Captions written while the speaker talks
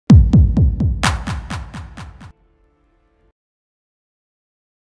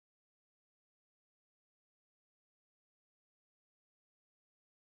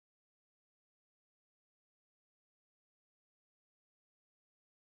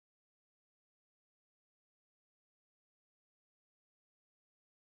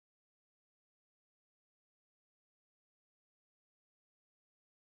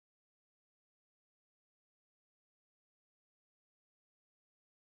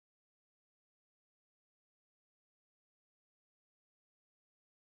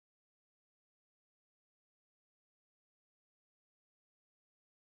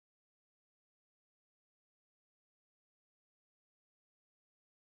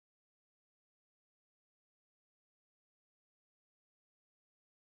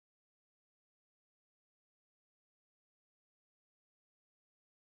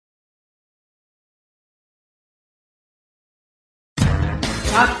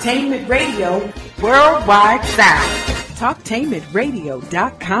Talktainment Radio Worldwide Sound.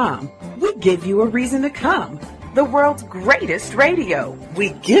 Talktainmentradio.com. We give you a reason to come. The world's greatest radio.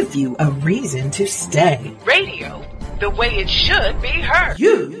 We give you a reason to stay. Radio, the way it should be heard.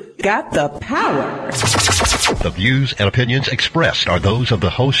 You got the power. The views and opinions expressed are those of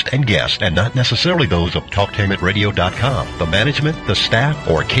the host and guest and not necessarily those of TalkTainmentRadio.com, the management, the staff,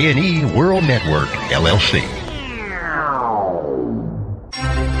 or K&E World Network, LLC.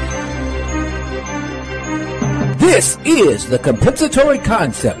 This is The Compensatory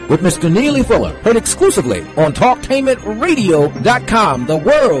Concept with Mr. Neely Fuller, heard exclusively on TalkTainmentRadio.com, the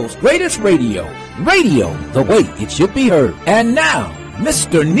world's greatest radio. Radio, the way it should be heard. And now,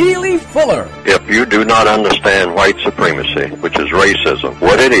 Mr. Neely Fuller. If you do not understand white supremacy, which is racism,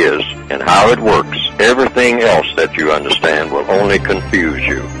 what it is and how it works, everything else that you understand will only confuse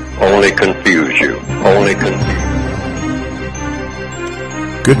you. Only confuse you. Only confuse you.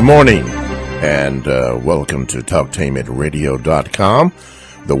 Good morning. And welcome to TalkTainmentRadio.com,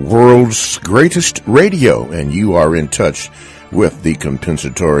 the world's greatest radio. And you are in touch with the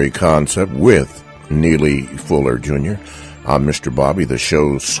compensatory concept with Neely Fuller Jr. I'm Mr. Bobby, the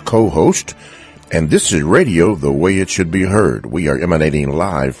show's co-host. And this is radio the way it should be heard. We are emanating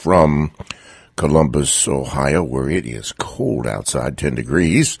live from Columbus, Ohio, where it is cold outside, 10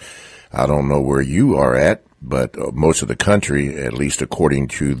 degrees. I don't know where you are at, but most of the country, at least according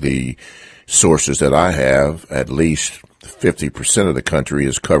to the sources that I have, at least 50% of the country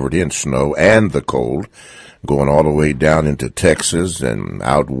is covered in snow and the cold, going all the way down into Texas and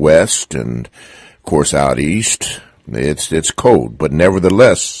out west and, of course, out east. It's cold, but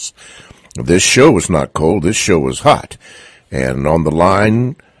nevertheless, this show is not cold. This show is hot. And on the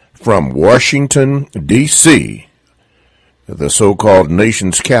line from Washington, D.C., the so-called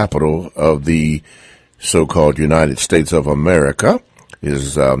nation's capital of the so-called United States of America,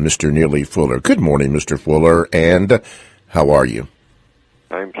 is Mr. Neely Fuller. Good morning, Mr. Fuller, and how are you?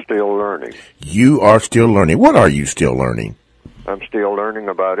 I'm still learning. You are still learning. What are you still learning? I'm still learning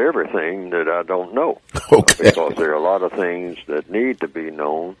about everything that I don't know. Okay. Because there are a lot of things that need to be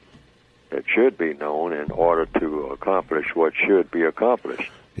known, that should be known in order to accomplish what should be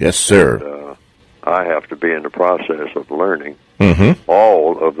accomplished. Yes, sir. And, I have to be in the process of learning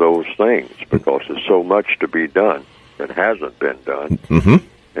all of those things because there's so much to be done that hasn't been done.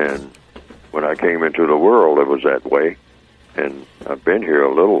 And when I came into the world, it was that way. And I've been here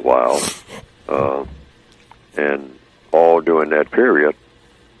a little while. And all during that period,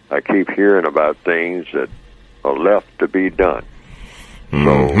 I keep hearing about things that are left to be done.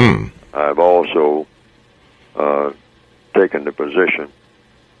 So I've also taken the position,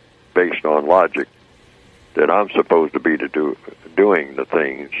 based on logic, that I'm supposed to be doing the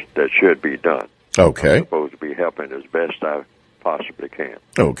things that should be done. Okay. I'm supposed to be helping as best I possibly can.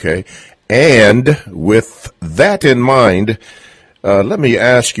 Okay. And with that in mind, let me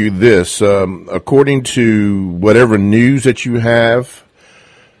ask you this. According to whatever news that you have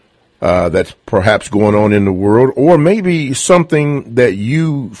that's perhaps going on in the world, or maybe something that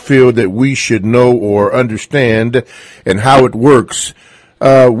you feel that we should know or understand and how it works,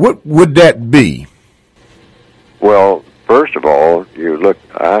 what would that be? Well, first of all, you look.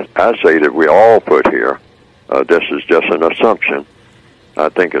 I say that we all put here. This is just an assumption. I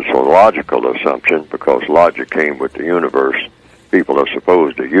think it's a logical assumption because logic came with the universe. People are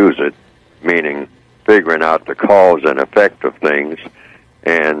supposed to use it, meaning figuring out the cause and effect of things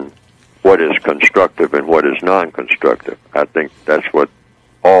and what is constructive and what is non-constructive. I think that's what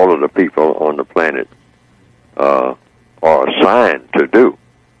all of the people on the planet are assigned to do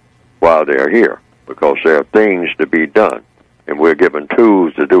while they're here, because there are things to be done, and we're given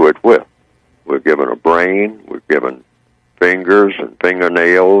tools to do it with. We're given a brain, we're given fingers and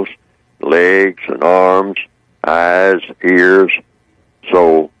fingernails, legs and arms, eyes, ears.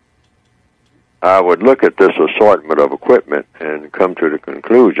 So I would look at this assortment of equipment and come to the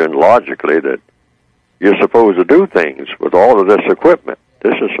conclusion, logically, that you're supposed to do things with all of this equipment.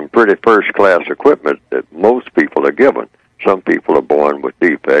 This is some pretty first-class equipment that most people are given. Some people are born with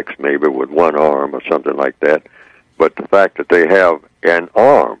defects, maybe with one arm or something like that. But the fact that they have an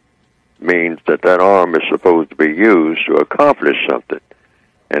arm means that that arm is supposed to be used to accomplish something.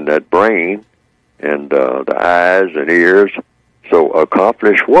 And that brain and the eyes and ears, so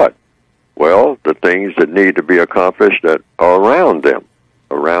accomplish what? Well, the things that need to be accomplished that are around them,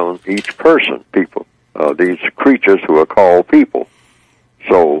 around each person, people, these creatures who are called people.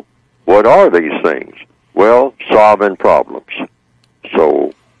 So what are these things? Well, solving problems.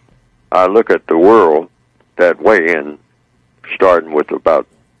 So I look at the world that way, and starting with about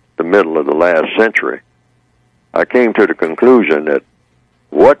the middle of the last century, I came to the conclusion that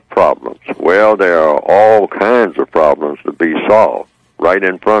What problems? Well, there are all kinds of problems to be solved right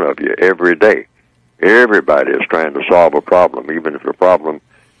in front of you every day. Everybody is trying to solve a problem, even if the problem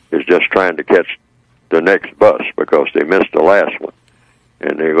is just trying to catch the next bus because they missed the last one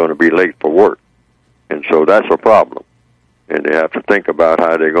and they're going to be late for work. And so that's a problem. And they have to think about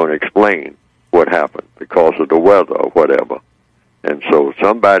how they're going to explain what happened because of the weather or whatever. And so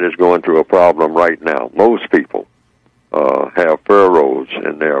somebody's going through a problem right now. Most people have furrows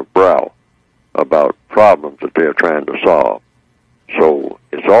in their brow about problems that they're trying to solve. So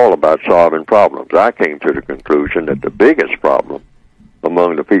it's all about solving problems. I came to the conclusion that the biggest problem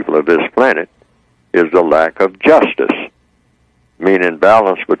among the people of this planet is the lack of justice, meaning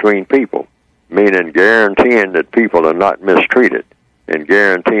balance between people, meaning guaranteeing that people are not mistreated and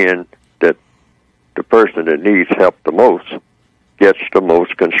guaranteeing that the person that needs help the most gets the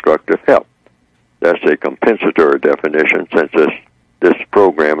most constructive help. That's a compensatory definition, since this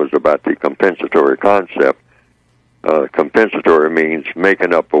program is about the compensatory concept. Compensatory means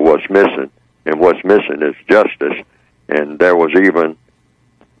making up for what's missing, and what's missing is justice. And there was even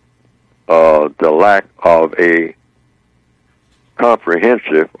the lack of a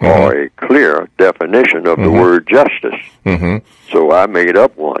comprehensive or a clear definition of the word justice. So I made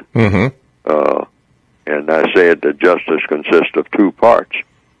up one. And I said that justice consists of two parts,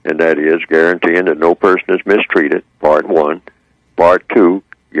 and that is guaranteeing that no person is mistreated, part one. Part two,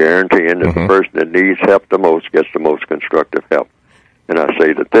 guaranteeing that the person that needs help the most gets the most constructive help. And I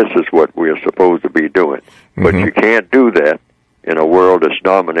say that this is what we are supposed to be doing. But you can't do that in a world that's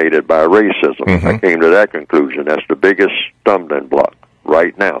dominated by racism. I came to that conclusion. That's the biggest stumbling block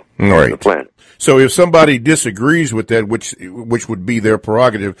right now on the planet. So if somebody disagrees with that, which would be their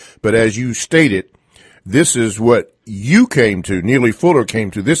prerogative, but as you stated, this is what you came to, Neely Fuller came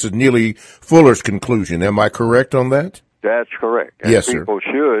to. This is Neely Fuller's conclusion. Am I correct on that? That's correct. And yes, people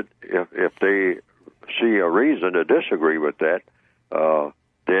should, if they see a reason to disagree with that,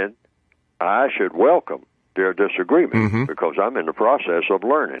 then I should welcome their disagreement because I'm in the process of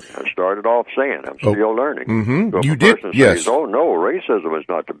learning. I started off saying I'm still learning. So if you a did, person yes. says, oh, no, racism is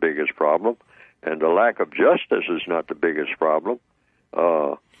not the biggest problem, and the lack of justice is not the biggest problem,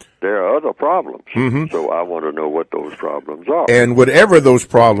 there are other problems. So I want to know what those problems are. And whatever those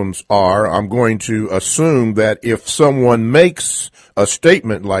problems are, I'm going to assume that if someone makes a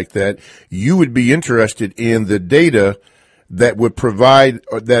statement like that, you would be interested in the data that would provide,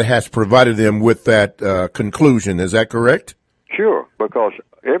 or that has provided them with that conclusion. Is that correct? Sure, because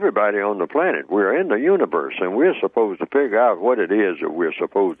everybody on the planet, we're in the universe, and we're supposed to figure out what it is that we're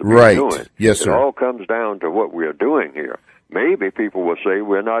supposed to be doing. Yes, sir. It all comes down to what we're doing here. Maybe people will say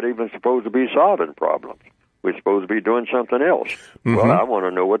we're not even supposed to be solving problems. We're supposed to be doing something else. Well, I want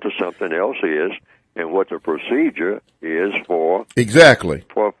to know what the something else is and what the procedure is for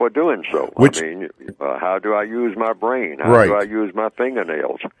for doing so. I mean, how do I use my brain? How do I use my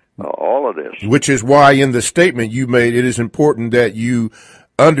fingernails? All of this. Which is why in the statement you made, it is important that you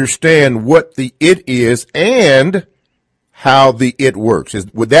understand what the it is and how the it works.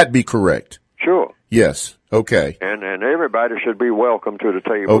 Would that be correct? Sure. Yes. Okay. And everybody should be welcome to the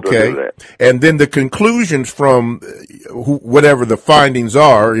table to do that. And then the conclusions from whatever the findings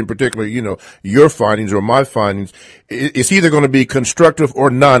are, in particular, your findings or my findings, it's either going to be constructive or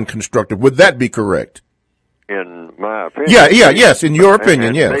non-constructive. Would that be correct? In my opinion. Yes, in your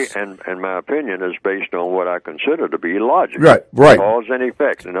opinion, yes. And my opinion is based on what I consider to be logic. Right. Cause and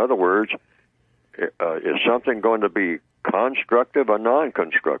effect. In other words, is something going to be constructive or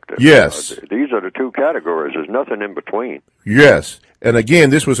non-constructive? Yes. These are the two categories. There's nothing in between. Yes. And again,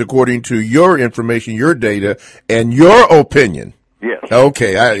 this was according to your information, your data, and your opinion. Yes.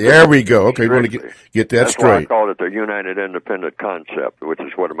 Okay, there we go. Okay, we want to get that That's straight. Why I call it the United Independent Concept, which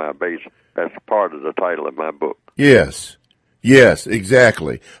is what my base. That's part of the title of my book. Yes,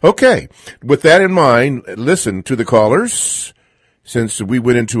 exactly. Okay, with that in mind, listen to the callers. Since we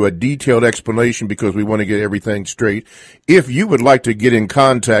went into a detailed explanation because we want to get everything straight, if you would like to get in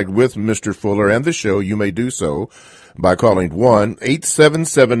contact with Mr. Fuller and the show, you may do so by calling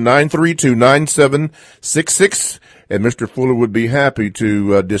 1-877-932-9766, and Mr. Fuller would be happy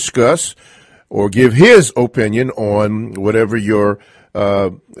to discuss or give his opinion on whatever your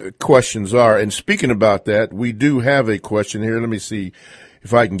questions are. And speaking about that, we do have a question here. Let me see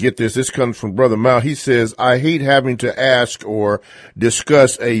if I can get this. This comes from Brother Mao. He says, I hate having to ask or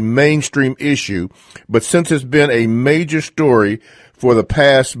discuss a mainstream issue, but since it's been a major story for the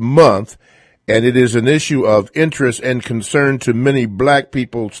past month, and it is an issue of interest and concern to many black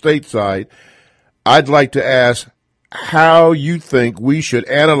people stateside, I'd like to ask, how you think we should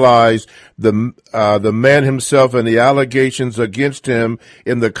analyze the man himself and the allegations against him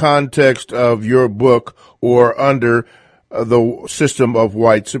in the context of your book or under the system of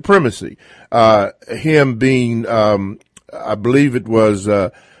white supremacy. Him being, I believe it was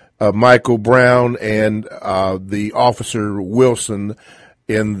Michael Brown and the officer Wilson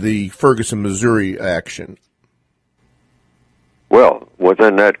in the Ferguson, Missouri action. Well,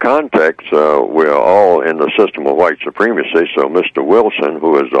 within that context, we're all in the system of white supremacy, so Mr. Wilson,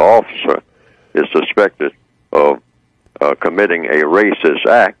 who is the officer, is suspected of committing a racist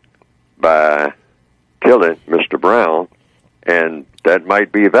act by killing Mr. Brown, and that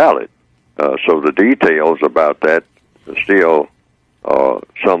might be valid. So the details about that are still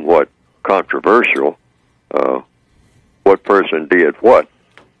somewhat controversial, what person did what.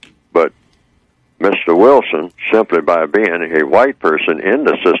 But Mr. Wilson, simply by being a white person in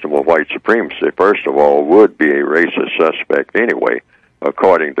the system of white supremacy, first of all, would be a racist suspect anyway,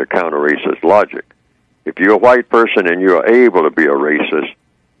 according to counter-racist logic. If you're a white person and you're able to be a racist,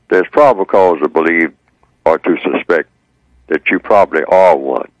 there's probable cause to believe or to suspect that you probably are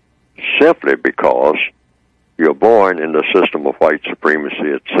one, simply because you're born in the system of white supremacy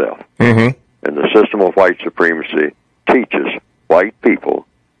itself. Mm-hmm. And the system of white supremacy teaches white people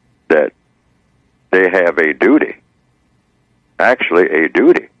that they have a duty, actually a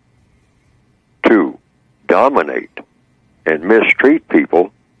duty, to dominate and mistreat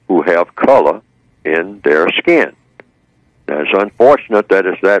people who have color in their skin. Now, it's unfortunate that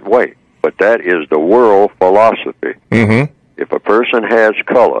it's that way, but that is the world philosophy. Mm-hmm. If a person has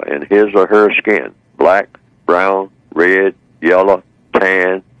color in his or her skin, black, brown, red, yellow,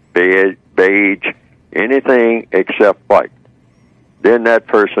 tan, beige, anything except white, then that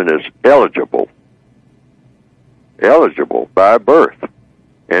person is eligible by birth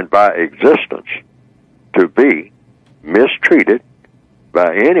and by existence to be mistreated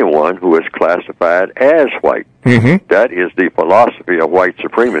by anyone who is classified as white. Mm-hmm. That is the philosophy of white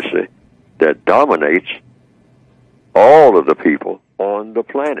supremacy that dominates all of the people on the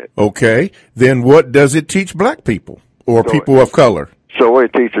planet. Okay, then what does it teach black people or people of color? So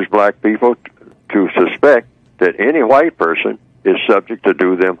it teaches black people to suspect that any white person is subject to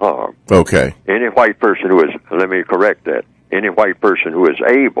do them harm. Okay. Any white person who is, let me correct that, any white person who is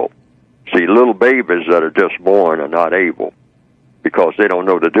able. See, little babies that are just born are not able because they don't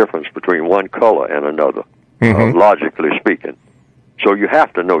know the difference between one color and another, logically speaking. So you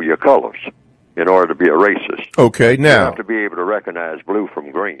have to know your colors in order to be a racist. Okay, now. You have to be able to recognize blue from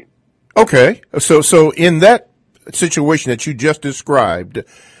green. Okay, so in that situation that you just described,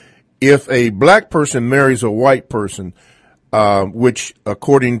 if a black person marries a white person, which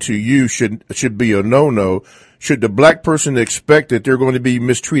according to you should be a no-no, should the black person expect that they're going to be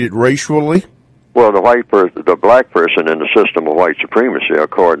mistreated racially? Well, the black person in the system of white supremacy,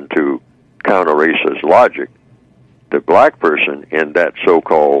 according to counter-racist logic, the black person in that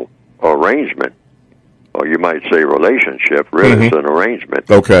so-called arrangement, or you might say relationship, really it's an arrangement.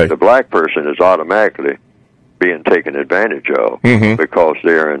 Okay. The black person is automatically being taken advantage of because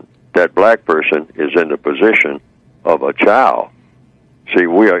that black person is in the position of a child. See,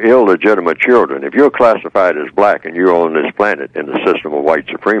 we are illegitimate children. If you're classified as black and you're on this planet in the system of white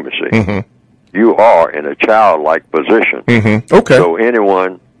supremacy, you are in a childlike position. Okay. So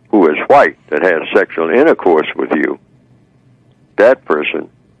anyone who is white that has sexual intercourse with you, that person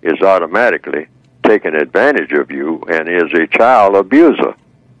is automatically taking advantage of you and is a child abuser.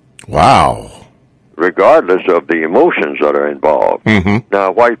 Wow. Regardless of the emotions that are involved. Now,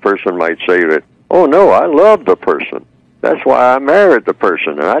 a white person might say that, oh, no, I love the person. That's why I married the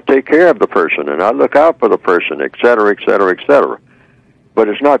person, and I take care of the person, and I look out for the person, et cetera, et cetera, et cetera. But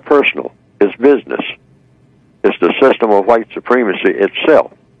it's not personal. It's business. It's the system of white supremacy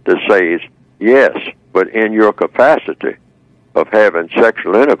itself that says, yes, but in your capacity of having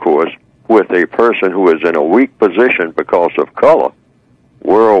sexual intercourse with a person who is in a weak position because of color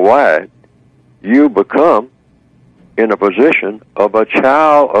worldwide, you become in a position of a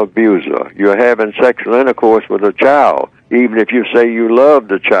child abuser. You're having sexual intercourse with a child, even if you say you love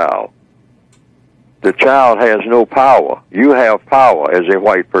the child. The child has no power. You have power as a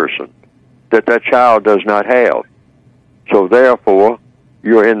white person that child does not have. So therefore,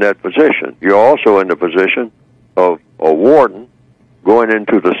 you're in that position. You're also in the position of a warden going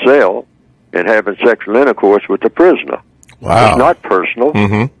into the cell and having sexual intercourse with the prisoner. Wow. It's not personal.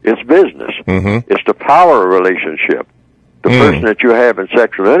 It's business. It's the power relationship. The person that you have in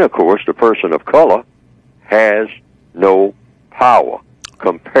sexual intercourse, the person of color, has no power.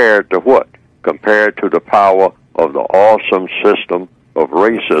 Compared to what? Compared to the power of the awesome system of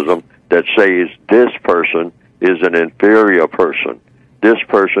racism that says this person is an inferior person. This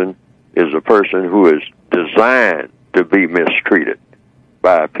person is a person who is designed to be mistreated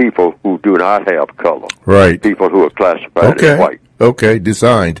by people who do not have color. Right. People who are classified as white. Okay,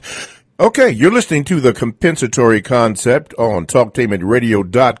 designed. Okay, you're listening to The Compensatory Concept on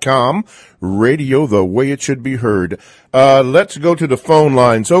TalkTainMenRadio.com. Radio the way it should be heard. Let's go to the phone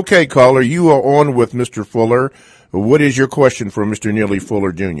lines. Okay, caller, you are on with Mr. Fuller. What is your question for Mr. Neely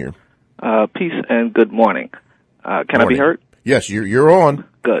Fuller, Jr.? Peace and good morning. Can I be heard? Yes, you're on.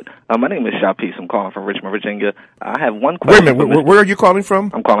 Good. My name is Shapeace. I'm calling from Richmond, Virginia. I have one question. Wait a minute. Where are you calling from?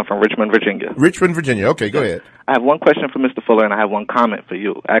 I'm calling from Richmond, Virginia. Richmond, Virginia. Okay, go ahead. I have one question for Mr. Fuller, and I have one comment for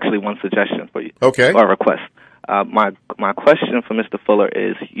you. Actually, one suggestion for you. Okay. Or a request. My question for Mr. Fuller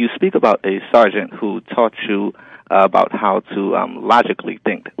is, you speak about a sergeant who taught you about how to logically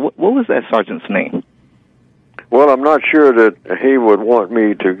think. What was that sergeant's name? Well, I'm not sure that he would want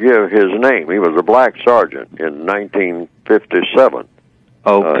me to give his name. He was a black sergeant in 1957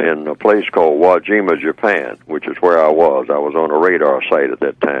 in a place called Wajima, Japan, which is where I was. I was on a radar site at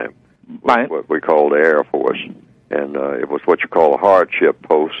that time, right. What we called the Air Force, and it was what you call a hardship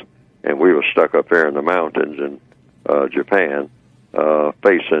post, and we were stuck up there in the mountains in Japan,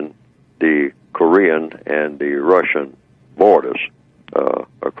 facing the Korean and the Russian borders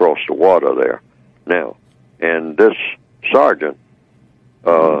across the water there. Now, and this sergeant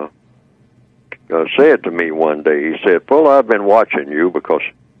said to me one day, he said, "Fuller, I've been watching you because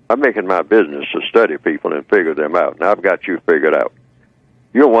I'm making my business to study people and figure them out, and I've got you figured out.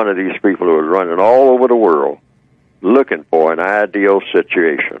 You're one of these people who is running all over the world looking for an ideal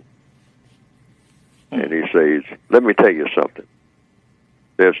situation." And he says, "Let me tell you something.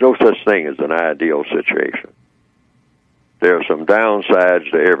 There's no such thing as an ideal situation. There are some downsides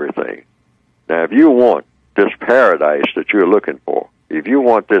to everything. Now, if you want this paradise that you're looking for, if you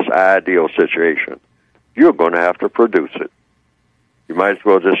want this ideal situation, you're going to have to produce it. You might as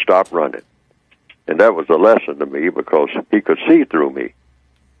well just stop running." And that was a lesson to me because he could see through me.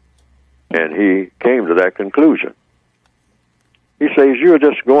 And he came to that conclusion. He says, "You're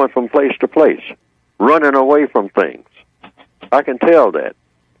just going from place to place, running away from things. I can tell that.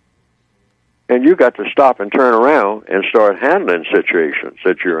 And you got to stop and turn around and start handling situations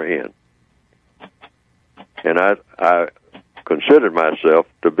that you're in." And I considered myself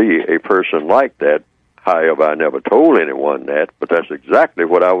to be a person like that. However, I never told anyone that, but that's exactly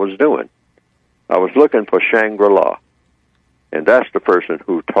what I was doing. I was looking for Shangri-La. And that's the person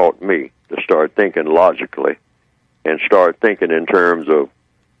who taught me to start thinking logically and start thinking in terms of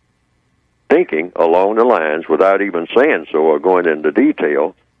thinking along the lines without even saying so or going into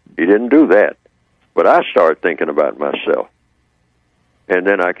detail. He didn't do that. But I started thinking about myself. And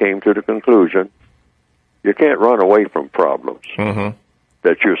then I came to the conclusion, you can't run away from problems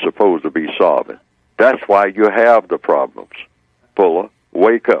that you're supposed to be solving. That's why you have the problems. Fuller,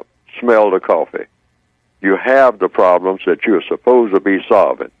 wake up, smell the coffee. You have the problems that you're supposed to be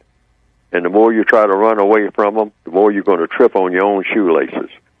solving. And the more you try to run away from them, the more you're going to trip on your own shoelaces,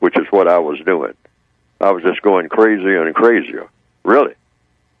 which is what I was doing. I was just going crazier and crazier, really,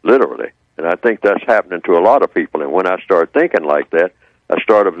 literally. And I think that's happening to a lot of people. And when I start thinking like that, I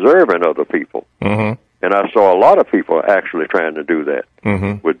start observing other people. And I saw a lot of people actually trying to do that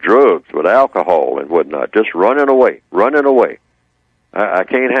with drugs, with alcohol and whatnot, just running away. I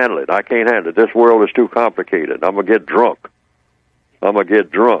can't handle it. I can't handle it. This world is too complicated. I'm going to get drunk. I'm going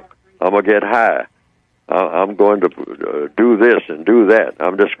to get high. I'm going to do this and do that.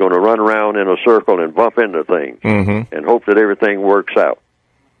 I'm just going to run around in a circle and bump into things and hope that everything works out.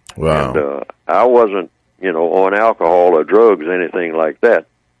 Wow. And I wasn't, on alcohol or drugs or anything like that,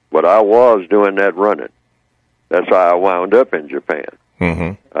 but I was doing that running. That's how I wound up in Japan.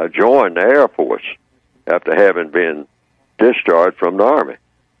 I joined the Air Force after having been discharged from the Army.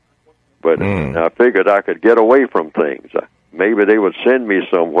 But I figured I could get away from things. Maybe they would send me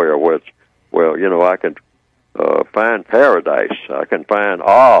somewhere where I can find paradise. I can find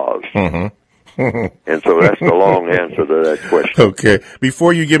Oz. And so that's the long answer to that question. Okay.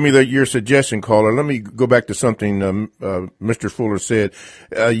 Before you give me your suggestion, caller, let me go back to something Mr. Fuller said.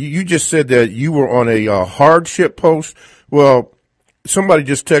 You just said that you were on a hardship post. Well, somebody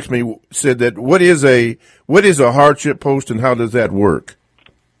just texted me, said that what is a hardship post and how does that work?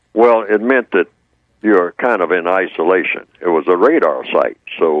 Well, it meant that you're kind of in isolation. It was a radar site,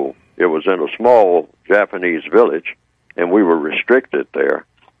 so it was in a small Japanese village, and we were restricted there.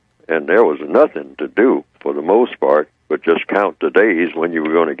 And there was nothing to do, for the most part, but just count the days when you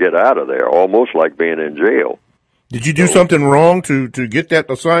were going to get out of there, almost like being in jail. Did you do something wrong to get that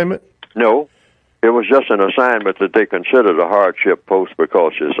assignment? No. It was just an assignment that they considered a hardship post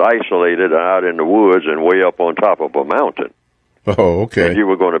because it's isolated out in the woods and way up on top of a mountain. Oh, okay. And you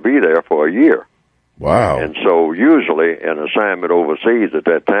were going to be there for a year. Wow. And so usually an assignment overseas at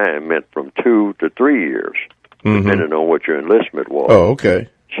that time meant from 2 to 3 years, depending on what your enlistment was. Oh, okay.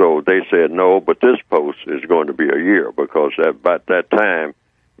 So they said, no, but this post is going to be a year because about that time,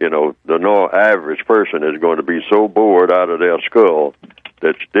 you know, the average person is going to be so bored out of their skull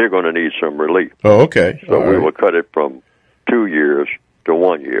that they're going to need some relief. Oh, okay. So we will cut it from 2 years to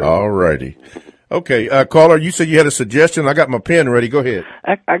 1 year. All righty. Okay, caller, you said you had a suggestion. I got my pen ready. Go ahead.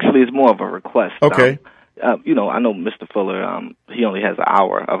 Actually, it's more of a request. Okay. You know, I know Mr. Fuller, he only has an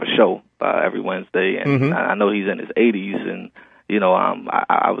hour of a show every Wednesday, and I know he's in his 80s, and, you know,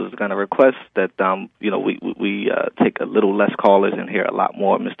 I was going to request that, you know, we take a little less callers and hear a lot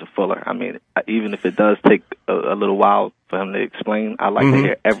more of Mr. Fuller. I mean, even if it does take a little while for him to explain, I like to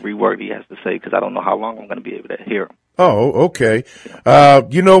hear every word he has to say because I don't know how long I'm going to be able to hear him. Oh, okay.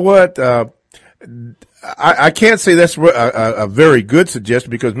 You know what? I can't say that's a very good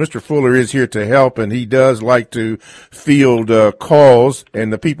suggestion because Mr. Fuller is here to help, and he does like to field calls,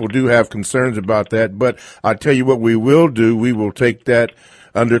 and the people do have concerns about that. But I tell you what we will do. We will take that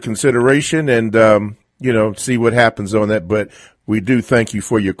under consideration and, you know, see what happens on that. But we do thank you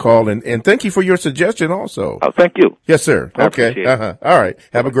for your call, and thank you for your suggestion also. Oh, thank you. Yes, sir. Okay. All right.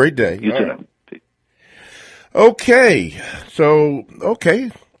 Have a great day. You too. Okay. So, okay.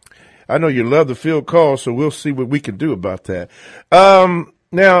 I know you love the field calls, so we'll see what we can do about that.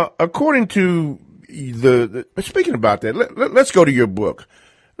 Now, according to speaking about that, let's go to your book.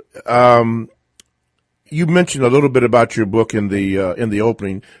 You mentioned a little bit about your book in the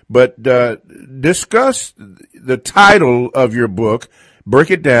opening, but discuss the title of your book,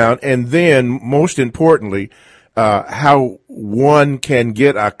 break it down, and then, most importantly, how one can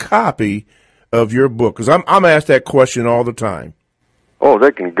get a copy of your book. Because I'm asked that question all the time. Oh,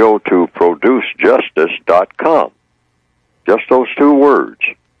 they can go to producejustice.com. Just those two words,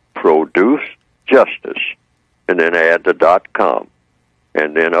 produce justice, and then add the .com.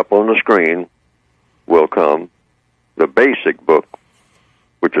 And then up on the screen will come the basic book,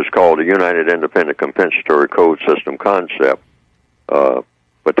 which is called the United Independent Compensatory Code System Concept.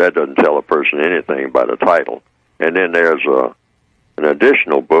 But that doesn't tell a person anything by the title. And then there's an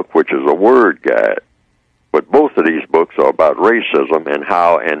additional book, which is a word guide. But both of these books are about racism and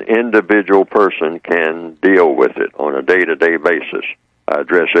how an individual person can deal with it on a day-to-day basis. I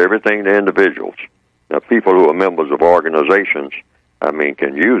address everything to individuals. Now, people who are members of organizations, I mean,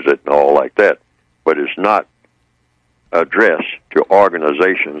 can use it and all like that, but it's not addressed to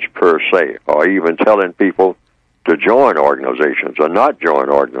organizations per se, or even telling people to join organizations or not join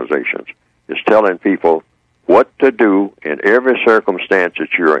organizations. It's telling people what to do in every circumstance that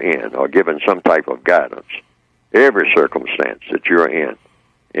you're in, or given some type of guidance. Every circumstance that you're in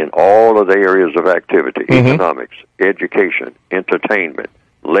all of the areas of activity, economics, education, entertainment,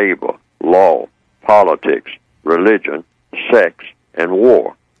 labor, law, politics, religion, sex, and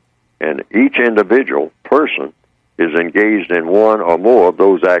war. And each individual person is engaged in one or more of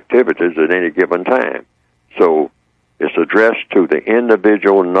those activities at any given time. So it's addressed to the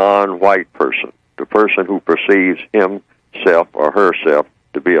individual non-white person, the person who perceives himself or herself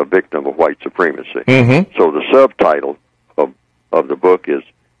to be a victim of white supremacy. So the subtitle of the book is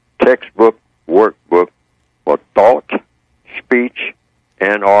Textbook Workbook for Thought, Speech,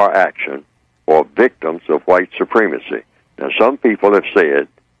 and or Action for Victims of White Supremacy. Now, some people have said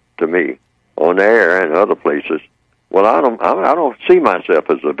to me on the air and other places, well, I don't see myself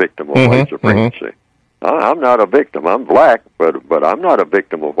as a victim of white supremacy. I'm not a victim. I'm black, but I'm not a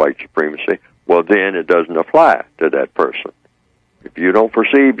victim of white supremacy. Well, then it doesn't apply to that person. If you don't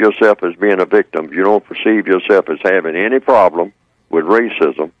perceive yourself as being a victim, if you don't perceive yourself as having any problem with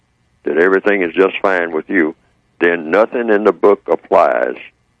racism, that everything is just fine with you, then nothing in the book applies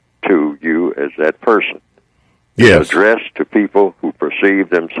to you as that person. Yes. It's addressed to people who perceive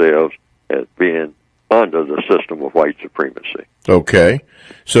themselves as being under the system of white supremacy. Okay.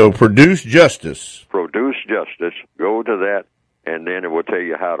 So produce justice. Produce justice. Go to that, and then it will tell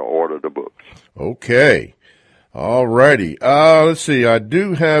you how to order the books. Okay. All righty. Let's see. I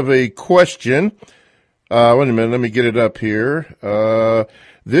do have a question. Wait a minute. Let me get it up here.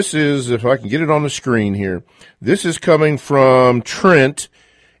 This is, if I can get it on the screen here, this is coming from Trent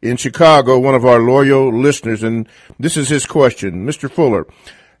in Chicago, one of our loyal listeners, and this is his question. Mr. Fuller,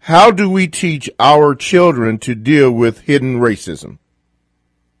 how do we teach our children to deal with hidden racism?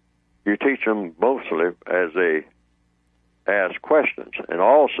 You teach them mostly as they ask questions, and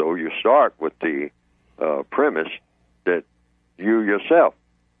also you start with the premise that you yourself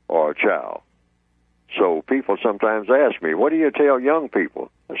are a child. So people sometimes ask me, what do you tell young people?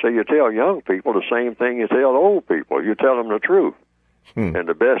 I say, you tell young people the same thing you tell old people. You tell them the truth. And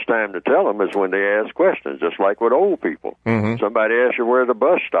the best time to tell them is when they ask questions, just like with old people. Somebody asks you where the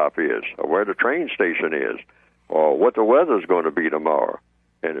bus stop is, or where the train station is, or what the weather's going to be tomorrow.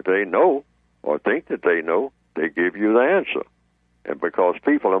 And if they know, or think that they know, they give you the answer. And because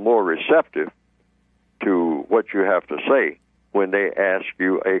people are more receptive to what you have to say when they ask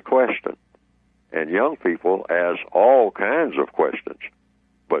you a question. And young people ask all kinds of questions.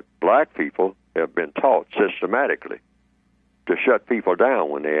 But black people have been taught systematically to shut people down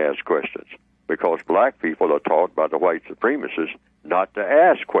when they ask questions, because black people are taught by the white supremacists not to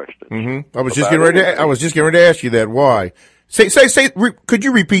ask questions. I was just getting ready to ask you that. Why? Could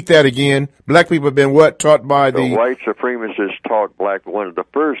you repeat that again? Black people have been what? Taught by the white supremacists taught black. One of the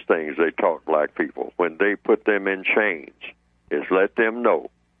first things they taught black people when they put them in chains is let them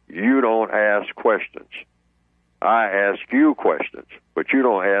know, you don't ask questions. I ask you questions, but you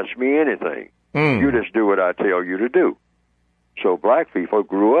don't ask me anything. You just do what I tell you to do. So black people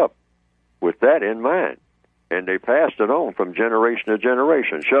grew up with that in mind, and they passed it on from generation to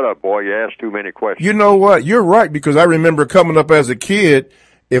generation. Shut up, boy, you ask too many questions. You know what? You're right, because I remember coming up as a kid,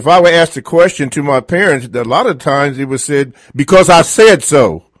 if I would ask a question to my parents, a lot of times it was said, because I said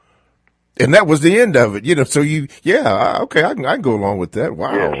so. And that was the end of it, so okay, I can go along with that.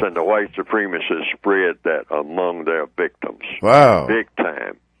 Wow. Yes, and the white supremacists spread that among their victims. Wow. Big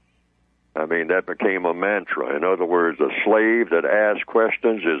time. I mean, that became a mantra. In other words, a slave that asks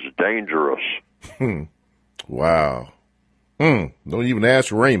questions is dangerous. Wow. Don't even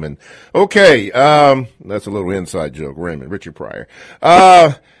ask Raymond. Okay, that's a little inside joke, Raymond, Richard Pryor.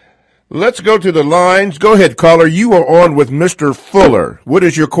 Let's go to the lines. Go ahead, caller. You are on with Mr. Fuller. What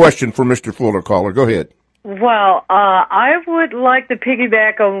is your question for Mr. Fuller, caller? Go ahead. Well, I would like to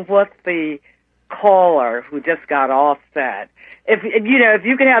piggyback on what the caller who just got off said. If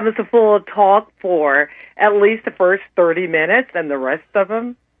you could have Mr. Fuller talk for at least the first 30 minutes and the rest of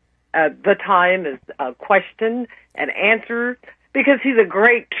them, the time is question and answer, because he's a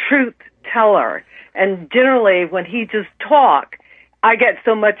great truth teller. And generally, when he just talks, I get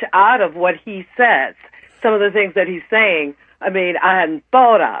so much out of what he says. Some of the things that he's saying, I hadn't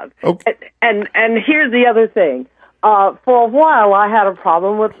thought of. Okay. And here's the other thing. For a while, I had a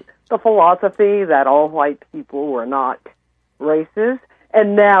problem with the philosophy that all white people were not racist.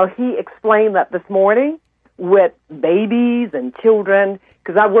 And now he explained that this morning with babies and children,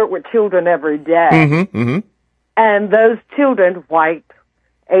 because I work with children every day. And those children, white,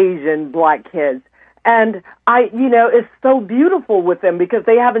 Asian, black kids, and it's so beautiful with them because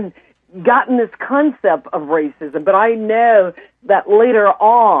they haven't gotten this concept of racism. But I know that later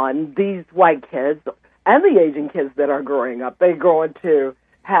on, these white kids and the Asian kids that are growing up, they're going to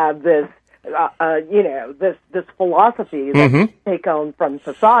have this, this philosophy that they take on from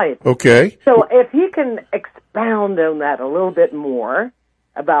society. Okay. So if he can expound on that a little bit more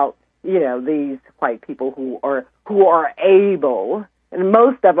about, these white people who are able, and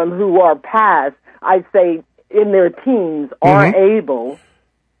most of them who are past, I'd say in their teens, are able.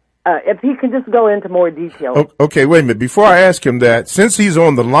 If he can just go into more detail. Okay, wait a minute. Before I ask him that, since he's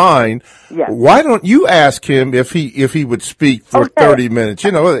on the line, why don't you ask him if he would speak for 30 minutes?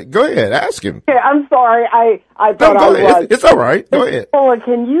 Go ahead, ask him. Okay, I'm sorry. I thought I was. It's all right. Go ahead. Paula,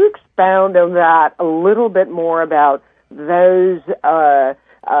 can you expound on that a little bit more about those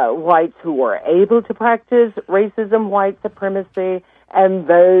whites who are able to practice racism, white supremacy, and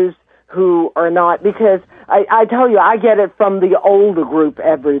those who are not? Because I tell you, I get it from the older group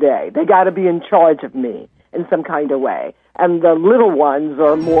every day. They got to be in charge of me in some kind of way. And the little ones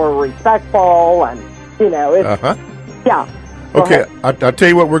are more respectful and, yeah. Okay, I'll tell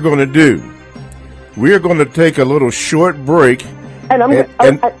you what we're going to do. We are going to take a little short break. And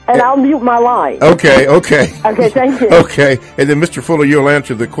I'll mute my line. Okay. Okay, thank you. Okay, and then Mr. Fuller, you'll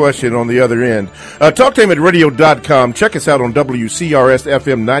answer the question on the other end. TalkTameItRadio.com. Check us out on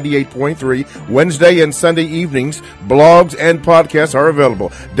WCRS-FM 98.3. Wednesday and Sunday evenings, blogs and podcasts are available.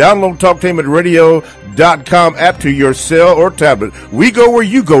 Download TalkTameItRadio.com app to your cell or tablet. We go where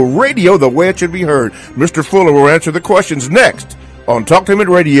you go. Radio, the way it should be heard. Mr. Fuller will answer the questions next on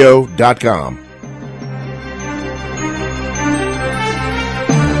TalkTameItRadio.com.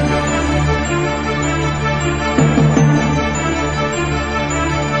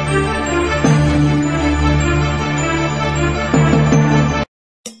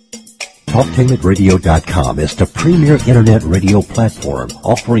 TalkTameItRadio.com is the premier internet radio platform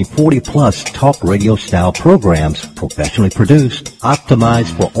offering 40-plus talk radio-style programs professionally produced,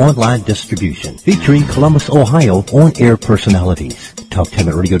 optimized for online distribution, featuring Columbus, Ohio on-air personalities.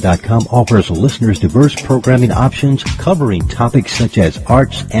 TalkTimeRadio.com offers listeners diverse programming options covering topics such as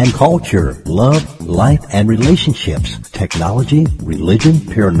arts and culture, love, life and relationships, technology, religion,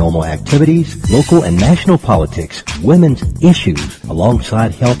 paranormal activities, local and national politics, women's issues,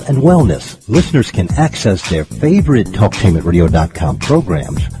 alongside health and wellness. Listeners can access their favorite TalkTimeRadio.com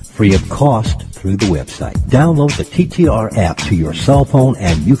programs free of cost through the website. Download the TTR app to your cell phone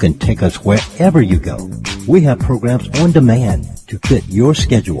and you can take us wherever you go. We have programs on demand to fit your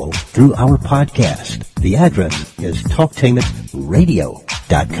schedule through our podcast. The address is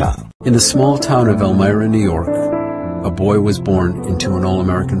TalkTameRadio.com. In the small town of Elmira, New York, a boy was born into an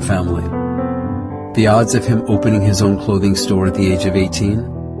all-American family. The odds of him opening his own clothing store at the age of 18?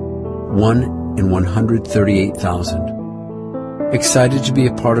 1 in 138,000. Excited to be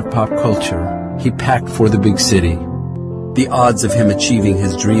a part of pop culture, he packed for the big city. The odds of him achieving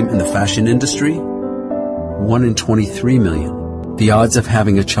his dream in the fashion industry? 1 in 23 million. The odds of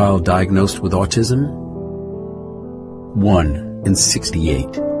having a child diagnosed with autism? 1 in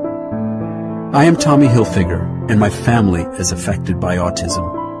 68. I am Tommy Hilfiger, and my family is affected by autism.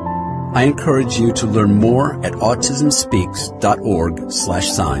 I encourage you to learn more at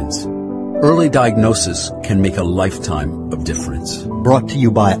autismspeaks.org/signs. Early diagnosis can make a lifetime of difference. Brought to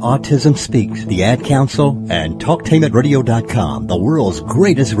you by Autism Speaks, the Ad Council, and TalkTameRadio.com, the world's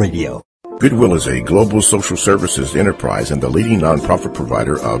greatest radio. Goodwill is a global social services enterprise and the leading nonprofit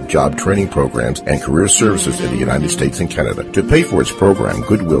provider of job training programs and career services in the United States and Canada. To pay for its program,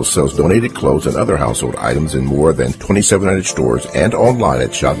 Goodwill sells donated clothes and other household items in more than 2,700 stores and online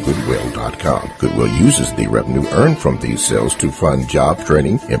at shopgoodwill.com. Goodwill uses the revenue earned from these sales to fund job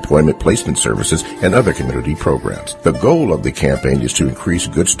training, employment placement services, and other community programs. The goal of the campaign is to increase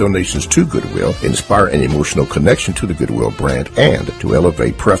goods donations to Goodwill, inspire an emotional connection to the Goodwill brand, and to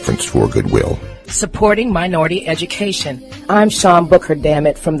elevate preference for Goodwill. Supporting minority education. I'm Sean Booker,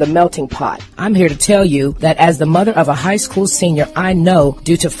 dammit, from The Melting Pot. I'm here to tell you that as the mother of a high school senior, I know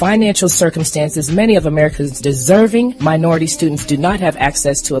due to financial circumstances, many of America's deserving minority students do not have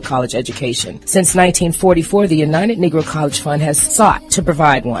access to a college education. Since 1944, the United Negro College Fund has sought to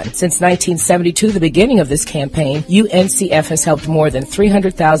provide one. Since 1972, the beginning of this campaign, UNCF has helped more than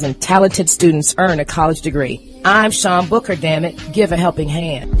 300,000 talented students earn a college degree. I'm Sean Booker, dammit. Give a helping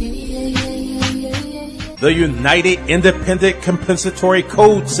hand. The United Independent Compensatory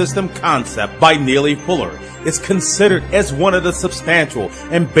Code System concept by Neely Fuller is considered as one of the substantial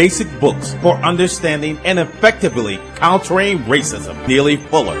and basic books for understanding and effectively countering racism. Neely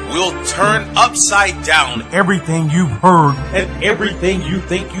Fuller will turn upside down everything you've heard and everything you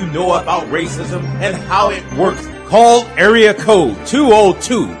think you know about racism and how it works. Call area code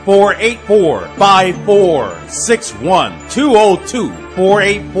 202-484-5461.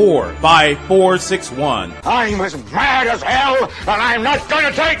 202-484-5461. I'm as mad as hell, and I'm not going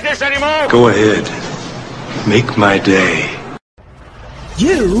to take this anymore. Go ahead. Make my day.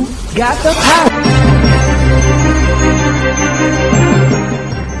 You got the power.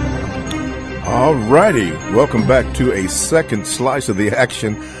 All righty. Welcome back to a second slice of the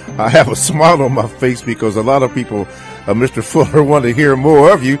action. I have a smile on my face because a lot of people, Mr. Fuller, want to hear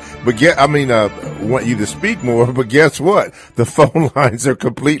more of you, but want you to speak more, but guess what? The phone lines are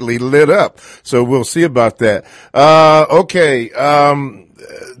completely lit up. So we'll see about that.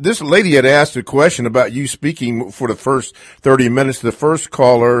 This lady had asked a question about you speaking for the first 30 minutes. The first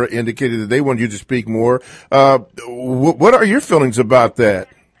caller indicated that they wanted you to speak more. What are your feelings about that?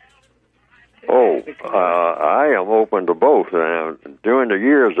 I am open to both. During the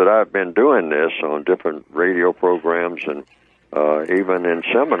years that I've been doing this on different radio programs and even in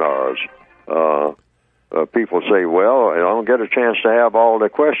seminars, people say, well, I don't get a chance to have all the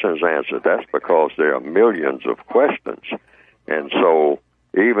questions answered. That's because there are millions of questions. And so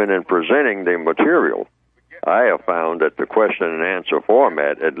even in presenting the material, I have found that the question and answer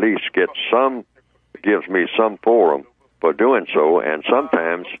format at least gives me some forum for doing so. And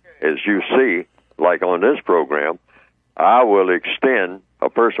sometimes, as you see, like on this program, I will extend, a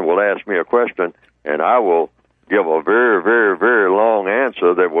person will ask me a question, and I will give a very, very, very long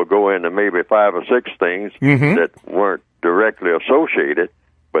answer that will go into maybe 5 or 6 things that weren't directly associated,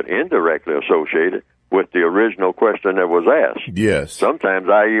 but indirectly associated with the original question that was asked. Yes. Sometimes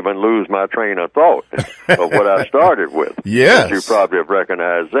I even lose my train of thought of what I started with. Yes. You probably have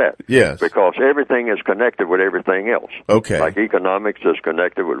recognized that. Yes. Because everything is connected with everything else. Okay. Like economics is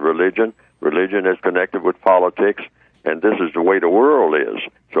connected with religion. Religion is connected with politics. And this is the way the world is.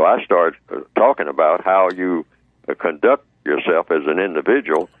 So I start talking about how you conduct yourself as an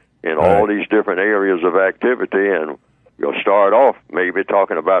individual in all these different areas of activity and You'll start off maybe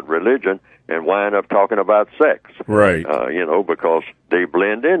talking about religion and wind up talking about sex. Right. Because they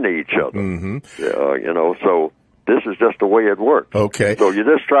blend into each other. Mm-hmm. So this is just the way it works. Okay. So you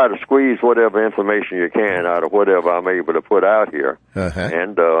just try to squeeze whatever information you can out of whatever I'm able to put out here.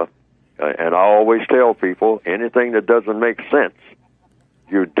 And I always tell people, anything that doesn't make sense,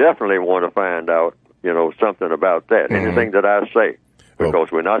 you definitely want to find out, something about that. Mm-hmm. Anything that I say,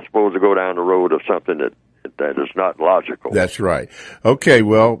 because we're not supposed to go down the road of something that is not logical. That's right. Okay,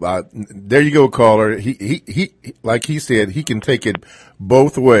 well, there you go, caller. He like he said, he can take it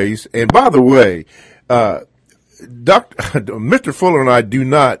both ways. And by the way, Mr. Fuller and I do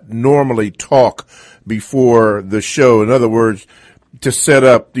not normally talk before the show. In other words, to set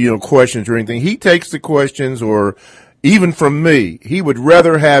up, questions or anything. He takes the questions, or even from me, he would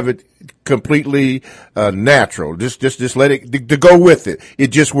rather have it completely natural. Just let it to go with it. It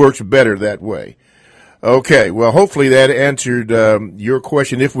just works better that way. Okay, well, hopefully that answered your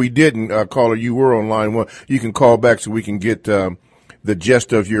question. If we didn't, caller, you were on line one. You can call back so we can get the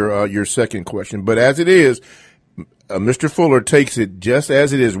gist of your second question. But as it is, Mr. Fuller takes it just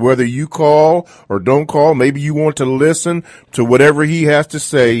as it is, whether you call or don't call. Maybe you want to listen to whatever he has to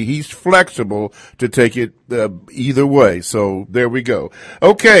say. He's flexible to take it either way. So there we go.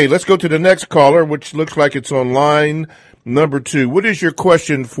 Okay, let's go to the next caller, which looks like it's on line number 2. What is your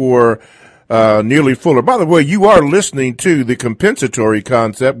question for Neely Fuller? By the way, you are listening to the compensatory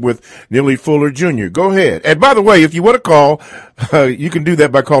concept with Neely Fuller Jr. Go ahead. And by the way, if you want to call, you can do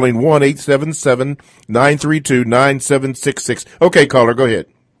that by calling 1-877-932-9766. Okay, caller, go ahead.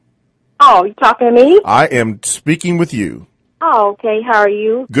 Oh, you talking to me? I am speaking with you. Oh, okay. How are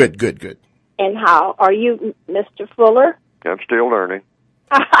you? Good. And how are you, Mr. Fuller? I'm still learning.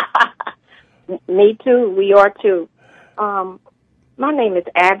 Me too. We are too. My name is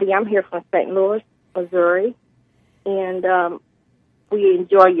Abby. I'm here from St. Louis, Missouri, and we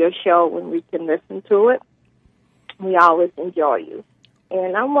enjoy your show when we can listen to it. We always enjoy you.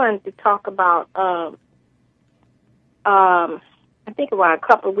 And I wanted to talk about, I think about a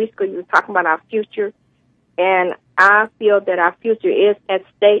couple of weeks ago you were talking about our future, and I feel that our future is at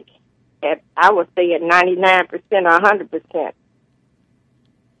stake at, I would say, at 99% or 100%.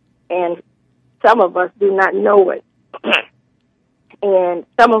 And some of us do not know it. And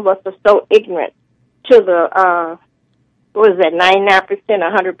some of us are so ignorant to the, 99%,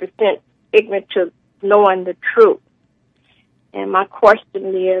 100% ignorant to knowing the truth. And my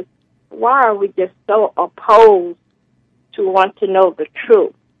question is, why are we just so opposed to want to know the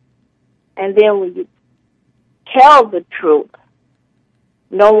truth? And then when you tell the truth,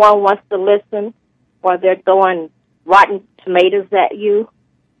 no one wants to listen, or they're throwing rotten tomatoes at you.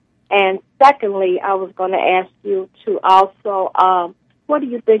 And secondly, I was going to ask you to also, what do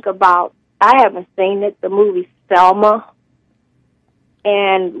you think about, I haven't seen it, the movie Selma.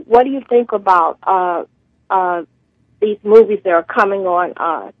 And what do you think about these movies that are coming on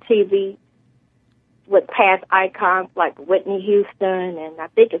TV with past icons like Whitney Houston? And I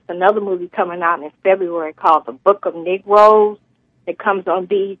think it's another movie coming out in February called The Book of Negroes that comes on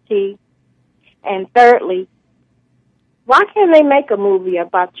BET. And thirdly, why can't they make a movie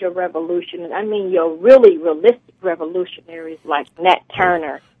about your revolution? I mean, your really realistic revolutionaries like Nat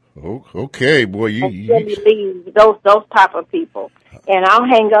Turner. Oh, okay, boy, you Lee, those type of people. And I'll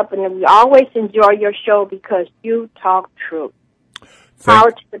hang up, and we always enjoy your show because you talk truth.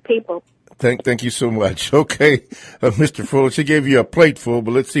 Power to the people. Thank you so much. Okay, Mr. Fuller, she gave you a plate full,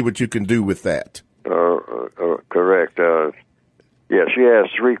 but let's see what you can do with that. Correct. Yeah, she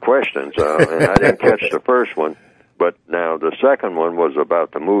asked 3 questions, and I didn't catch the first one. But now the second one was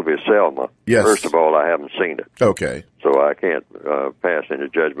about the movie Selma. Yes. First of all, I haven't seen it. Okay. So I can't pass any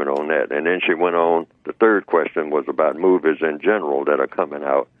judgment on that. And then she went on, the third question was about movies in general that are coming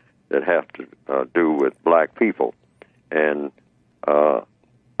out that have to do with black people. And I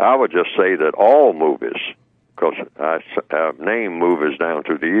would just say that all movies, because I've named movies down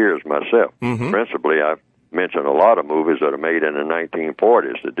through the years myself. Mm-hmm. Principally, I've mentioned a lot of movies that are made in the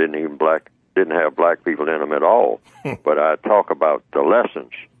 1940s that didn't have black people in them at all. But I talk about the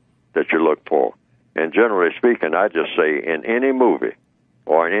lessons that you look for. And generally speaking, I just say in any movie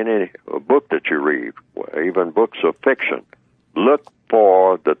or in any book that you read, even books of fiction, look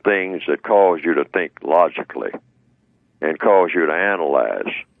for the things that cause you to think logically and cause you to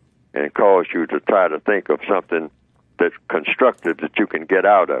analyze and cause you to try to think of something that's constructive that you can get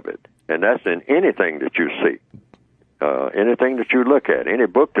out of it. And that's in anything that you see, anything that you look at, any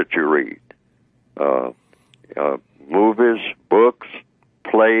book that you read. Movies, books,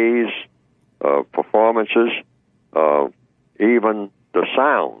 plays, performances, even the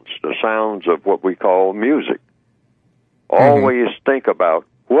sounds of what we call music. Always think about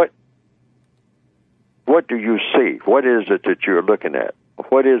what do you see? What is it that you're looking at?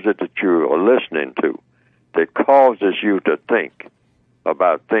 What is it that you are listening to that causes you to think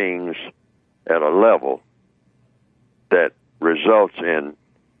about things at a level that results in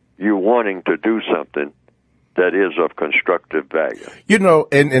you wanting to do something that is of constructive value? You know,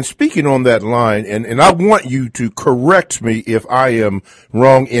 and speaking on that line, and I want you to correct me if I am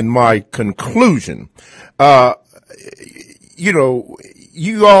wrong in my conclusion. You know,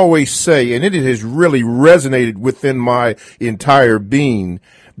 you always say, and it has really resonated within my entire being,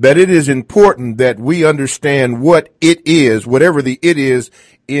 that it is important that we understand what it is, whatever the it is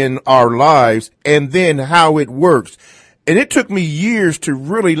in our lives, and then how it works. And it took me years to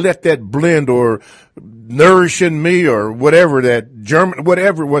really let that blend or nourish in me or whatever that German,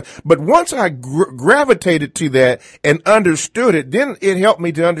 whatever it was. But once I gravitated to that and understood it, then it helped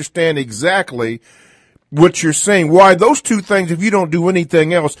me to understand exactly what you're saying, why those two things, if you don't do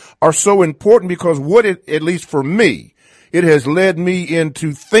anything else, are so important, because what it, at least for me, it has led me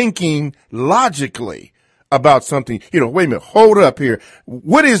into thinking logically about something. You know, wait a minute, hold up here.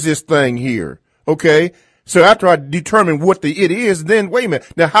 What is this thing here? Okay. So after I determine what the it is, then wait a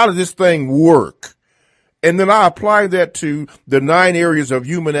minute. Now, how does this thing work? And then I apply that to the 9 areas of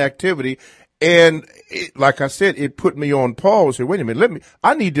human activity. And like I said, it put me on pause. Say, wait a minute,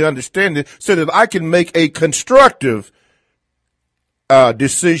 I need to understand it so that I can make a constructive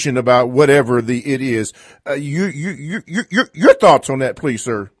decision about whatever the it is. Your thoughts on that, please,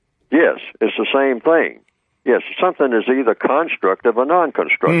 sir? Yes, it's the same thing. Yes, something is either constructive or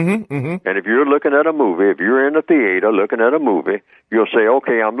non-constructive. And if you're looking at a movie, if you're in the theater looking at a movie, you'll say,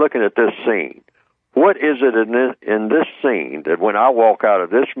 okay, I'm looking at this scene. What is it in this scene that when I walk out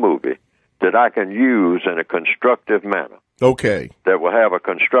of this movie that I can use in a constructive manner? Okay. That will have a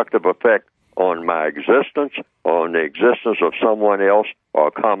constructive effect on my existence, on the existence of someone else, or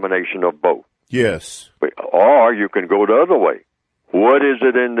a combination of both. Yes. Or you can go the other way. What is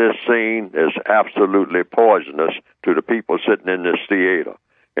it in this scene that's absolutely poisonous to the people sitting in this theater?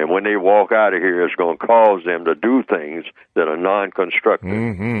 And when they walk out of here, it's going to cause them to do things that are non-constructive.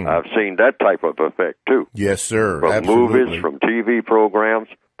 I've seen that type of effect, too. Yes, sir. From Absolutely. movies, from TV programs,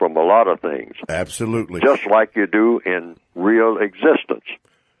 from a lot of things. Absolutely. Just like you do in real existence.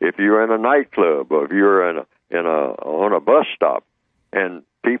 If you're in a nightclub or if you're on a bus stop and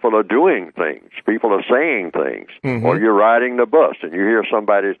people are doing things, people are saying things, or you're riding the bus and you hear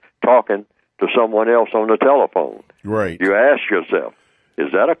somebody talking to someone else on the telephone. Right. You ask yourself,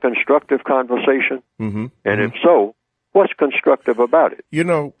 is that a constructive conversation? And if so, what's constructive about it? You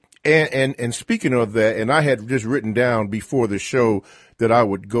know, and speaking of that, and I had just written down before the show that I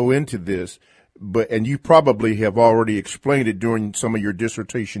would go into this, and you probably have already explained it during some of your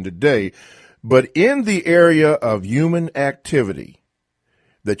dissertation today, but in the area of human activity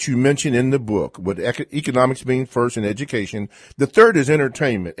that you mentioned in the book, with economics being first and education, the third is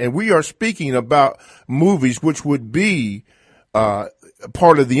entertainment. And we are speaking about movies, which would be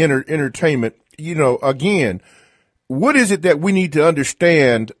part of the entertainment. You know, again, what is it that we need to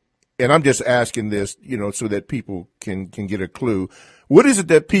understand? And I'm just asking this, you know, so that people can get a clue. What is it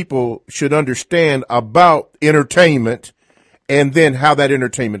that people should understand about entertainment, and then how that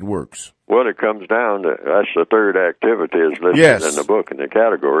entertainment works? Well, it comes down to, that's the third activity is listed in the book in the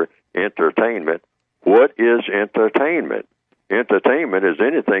category, entertainment. What is entertainment? Entertainment is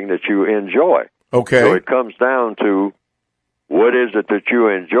anything that you enjoy. Okay. So it comes down to, what is it that you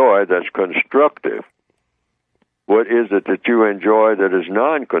enjoy that's constructive? What is it that you enjoy that is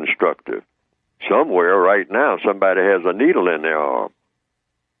non-constructive? Somewhere right now, somebody has a needle in their arm,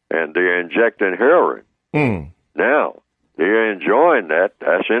 and they're injecting heroin. Now, they're enjoying that.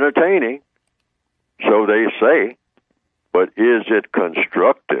 That's entertaining, so they say. But is it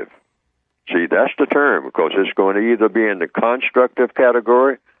constructive? See, that's the term, because it's going to either be in the constructive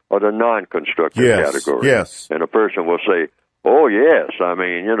category or the non-constructive category. Yes. And a person will say, oh, yes, I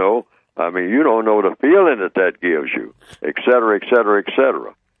mean, you don't know the feeling that gives you, et cetera, et cetera, et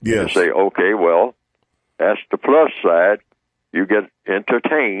cetera. Yes. And say, okay, well, that's the plus side. You get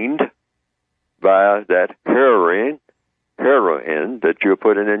entertained by that heroin that you're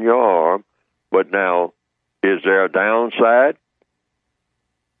putting in your arm. But now, is there a downside?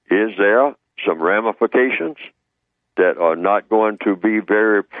 Is there some ramifications that are not going to be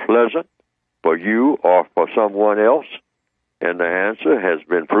very pleasant for you or for someone else? And the answer has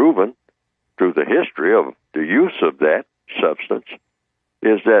been proven through the history of the use of that substance,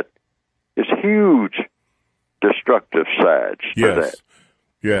 is that it's huge destructive sides to that.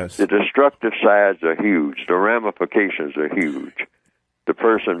 Yes. The destructive sides are huge. The ramifications are huge. The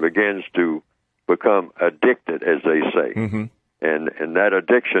person begins to become addicted, as they say. Mm-hmm. And that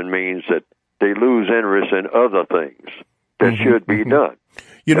addiction means that they lose interest in other things that should be done.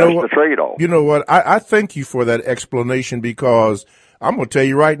 That's the trade-off. You know what? I thank you for that explanation, because I'm going to tell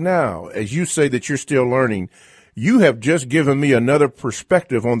you right now, as you say that you're still learning, you have just given me another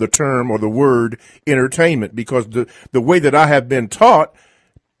perspective on the term or the word entertainment, because the way that I have been taught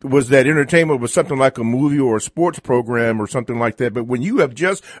was that entertainment was something like a movie or a sports program or something like that. But when you have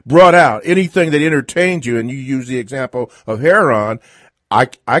just brought out anything that entertains you, and you use the example of heroin, I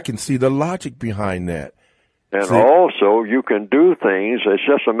can see the logic behind that. And also, you can do things. It's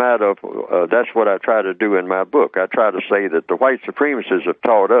just a matter of, that's what I try to do in my book. I try to say that the white supremacists have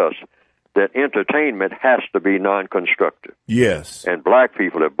taught us that entertainment has to be non-constructive. Yes. And black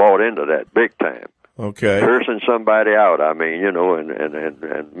people have bought into that big time. Okay. Cursing somebody out, I mean,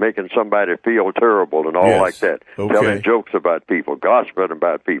 and making somebody feel terrible and all like that. Okay. Telling jokes about people, gossiping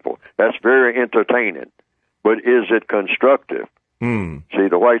about people. That's very entertaining. But is it constructive? See,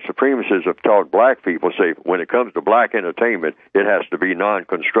 the white supremacists have taught black people, say, when it comes to black entertainment, it has to be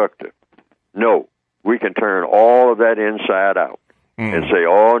non-constructive. No, we can turn all of that inside out and say,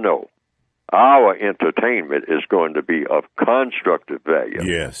 oh, no, our entertainment is going to be of constructive value.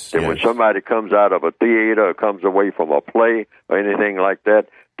 Yes. And when somebody comes out of a theater or comes away from a play or anything like that,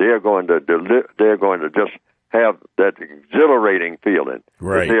 they're going to just have that exhilarating feeling.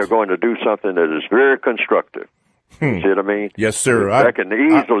 Right. That they're going to do something that is very constructive. See what I mean? Yes, sir. That can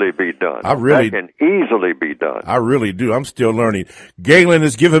easily be done. That can easily be done. I really do. I'm still learning. Galen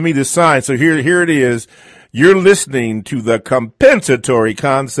has given me the sign, so here it is. You're listening to the compensatory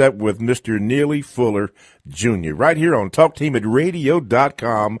concept with Mr. Neely Fuller Jr. right here on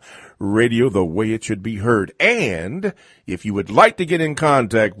TalkTeamRadio.com. Radio the way it should be heard. And if you would like to get in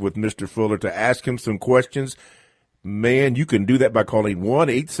contact with Mr. Fuller to ask him some questions, man, you can do that by calling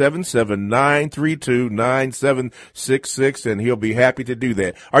 1-877-932-9766, and he'll be happy to do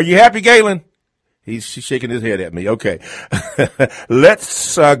that. Are you happy, Galen? She's shaking his head at me. Okay.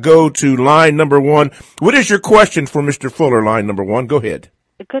 Let's go to line number one. What is your question for Mr. Fuller, line number one? Go ahead.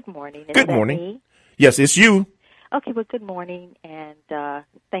 Good morning. Good morning. Me? Yes, it's you. Okay, well, good morning, and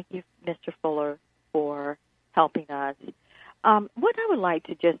thank you, Mr. Fuller, for helping us. What I would like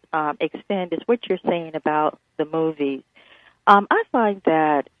to just extend is what you're saying about the movies. I find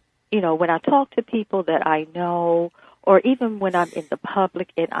that, when I talk to people that I know, or even when I'm in the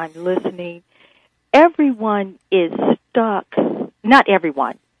public and I'm listening, everyone is stuck, not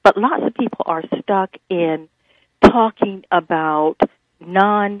everyone, but lots of people are stuck in talking about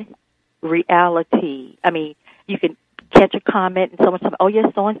non-reality. I mean, you can catch a comment and someone's saying, oh,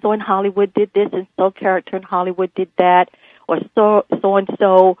 yes, so-and-so in Hollywood did this, and so character in Hollywood did that, or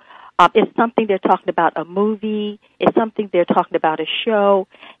so-and-so. It's something they're talking about a movie. It's something they're talking about a show.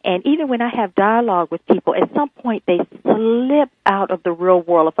 And even when I have dialogue with people, at some point they slip out of the real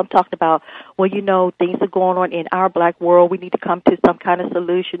world. If I'm talking about, well, things are going on in our black world, we need to come to some kind of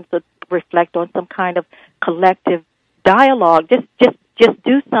solution to reflect on some kind of collective dialogue. Just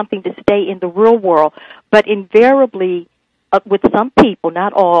do something to stay in the real world. But invariably, with some people,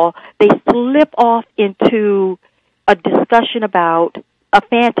 not all, they slip off into a discussion about a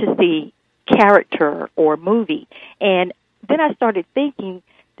fantasy character or movie. And then I started thinking,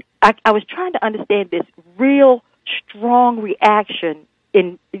 I was trying to understand this real strong reaction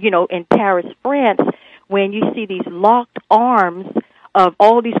in Paris, France, when you see these locked arms of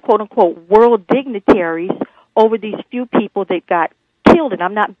all these quote-unquote world dignitaries over these few people that got killed. And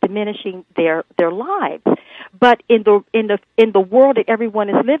I'm not diminishing their lives. But in the world that everyone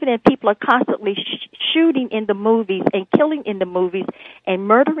is living in, people are constantly shooting in the movies and killing in the movies and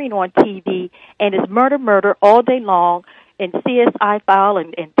murdering on TV, and it's murder all day long, and CSI file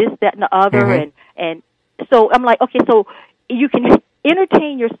and this, that, and the other. And so I'm like, okay, so you can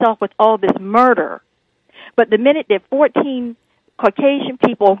entertain yourself with all this murder, but the minute that 14 Caucasian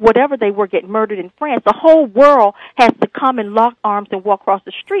people, or whatever they were, get murdered in France, the whole world has to come and lock arms and walk across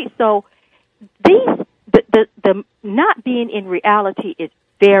the street. So the not being in reality is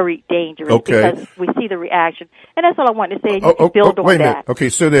very dangerous, because we see the reaction. And that's all I wanted to say. You can build on wait a minute. that. Okay,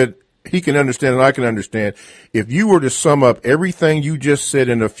 so that he can understand and I can understand, if you were to sum up everything you just said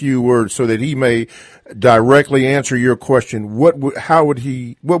in a few words so that he may directly answer your question, what would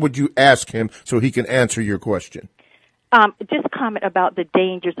you ask him so he can answer your question? Just comment about the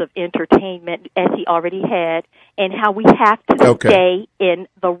dangers of entertainment, as he already had, and how we have to stay in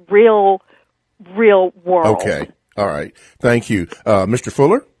the real world. Okay. All right. Thank you. Mr.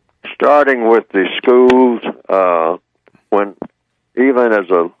 Fuller? Starting with the schools, when even as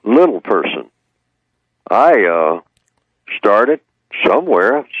a little person, I started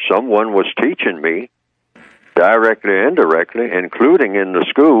somewhere, someone was teaching me, directly or indirectly, including in the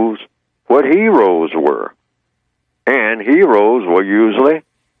schools, what heroes were. And heroes were usually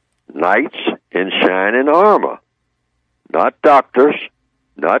knights in shining armor. Not doctors,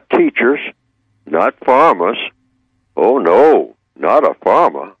 not teachers, not farmers. Oh, no, not a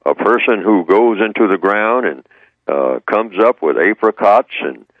farmer. A person who goes into the ground and comes up with apricots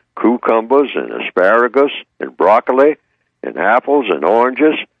and cucumbers and asparagus and broccoli and apples and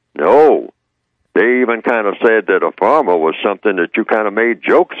oranges. No. They even kind of said that a farmer was something that you kind of made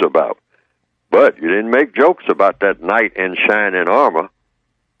jokes about. But you didn't make jokes about that knight in shining armor,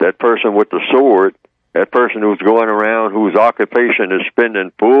 that person with the sword, that person who's going around whose occupation is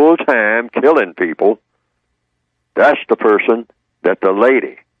spending full time killing people. That's the person that the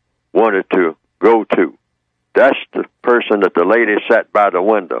lady wanted to go to. That's the person that the lady sat by the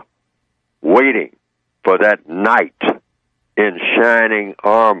window, waiting for that knight in shining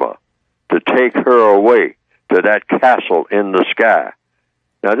armor to take her away to that castle in the sky.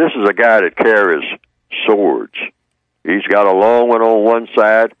 Now, this is a guy that carries swords. He's got a long one on one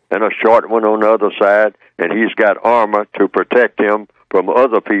side and a short one on the other side, and he's got armor to protect him from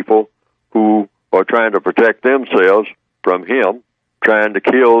other people who are trying to protect themselves from him, trying to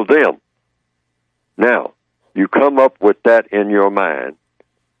kill them. Now, you come up with that in your mind,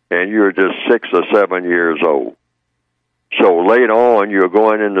 and you're just 6 or 7 years old. So later on, you're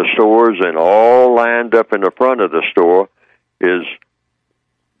going in the stores, and all lined up in the front of the store is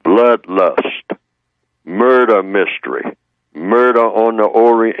bloodlust, murder mystery, murder on the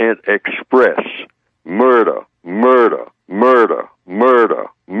Orient Express, murder, murder, murder, murder,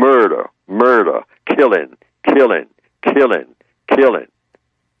 murder, murder, killing, killing, killing, killing.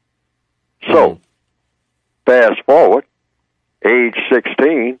 So, fast forward, age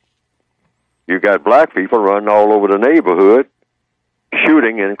 16, you got black people running all over the neighborhood,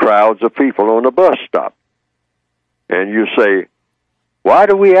 shooting in crowds of people on the bus stop. And you say, why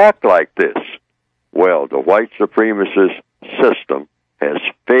do we act like this? Well, the white supremacist system has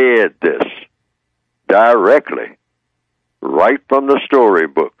fed this directly, right from the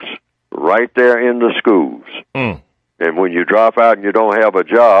storybooks, right there in the schools. And when you drop out and you don't have a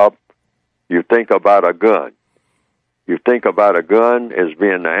job, you think about a gun. You think about a gun as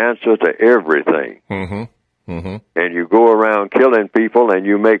being the answer to everything. And you go around killing people and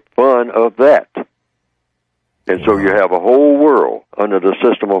you make fun of that. And so you have a whole world under the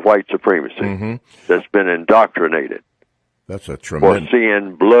system of white supremacy that's been indoctrinated. That's a tremendous... For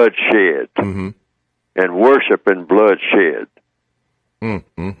seeing bloodshed and worshiping bloodshed.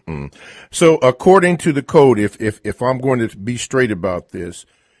 So according to the code, if I'm going to be straight about this,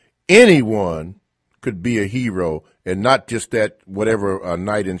 anyone could be a hero and not just that whatever a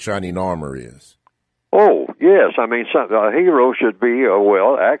knight in shining armor is. Oh, yes. I mean, a hero should be,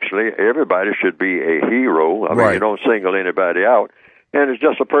 well, actually, everybody should be a hero. I mean, you don't single anybody out. And it's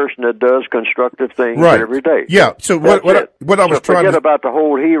just a person that does constructive things every day. Yeah. So what I was trying to... forget about the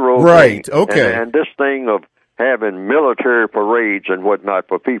whole hero thing. Okay. And this thing of having military parades and whatnot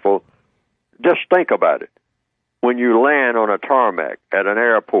for people, just think about it. When you land on a tarmac at an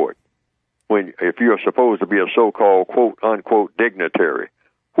airport, if you're supposed to be a so-called quote-unquote dignitary,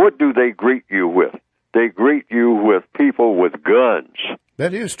 what do they greet you with? They greet you with people with guns.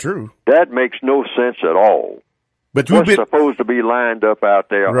 That is true. That makes no sense at all. But what's supposed to be lined up out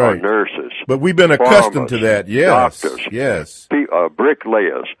there are nurses. But we've been accustomed to that, yes. Doctors, yes.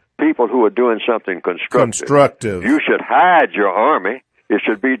 Bricklayers, people who are doing something constructive. You should hide your army. It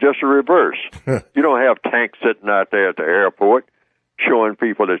should be just a reverse. You don't have tanks sitting out there at the airport showing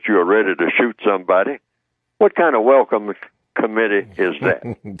people that you are ready to shoot somebody. What kind of welcome committee is that?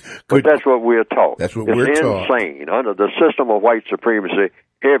 But that's what we're taught. That's what we're taught. It's insane. Under the system of white supremacy,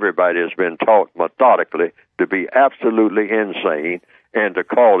 everybody has been taught methodically to be absolutely insane and to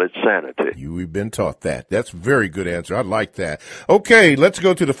call it sanity. We've been taught that. That's a very good answer. I like that. Okay, let's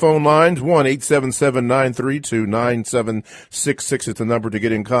go to the phone lines. 1-877-932-9766 is the number to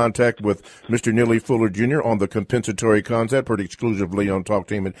get in contact with Mr. Neely Fuller Jr. on the compensatory concept, heard exclusively on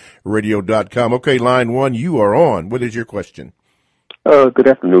TalkTainMenRadio.com. Okay, line one, you are on. What is your question? Good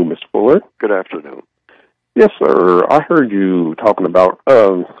afternoon, Mr. Fuller. Good afternoon. Yes, sir. I heard you talking about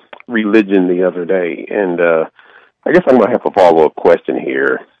religion the other day, and I guess I'm going to have a follow-up question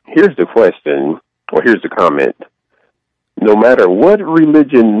here. Here's the question, or here's the comment. No matter what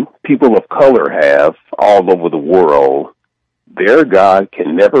religion people of color have all over the world, their God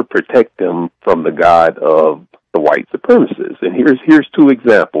can never protect them from the God of the white supremacists. And here's two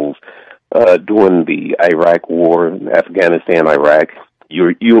examples. During the Iraq War, Afghanistan, Iraq,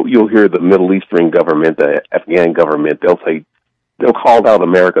 you'll hear the Middle Eastern government, the Afghan government, they'll say they'll call out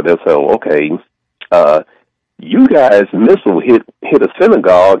America. They'll say, okay, you guys' missile hit a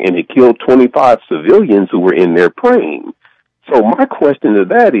synagogue and it killed 25 civilians who were in there praying. So my question to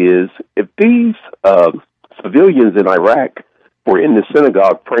that is, if these civilians in Iraq were in the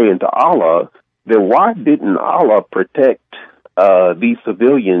synagogue praying to Allah, then why didn't Allah protect these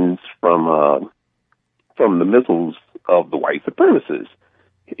civilians from the missiles of the white supremacists?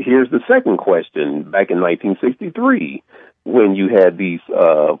 Here's the second question. Back in 1963, when you had these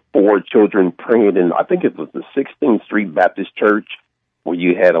 4 children praying in, I think it was the 16th Street Baptist Church, where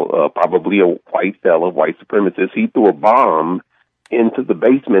you had probably a white supremacist. He threw a bomb into the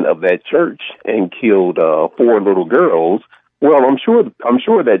basement of that church and killed 4 little girls. Well, I'm sure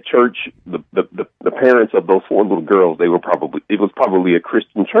that church, the parents of those 4 little girls, it was probably a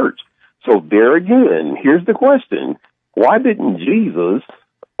Christian church. So there again, here's the question: why didn't Jesus,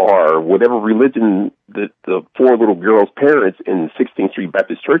 or whatever religion that the 4 little girls' parents in 16th Street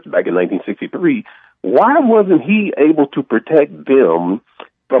Baptist Church back in 1963, why wasn't he able to protect them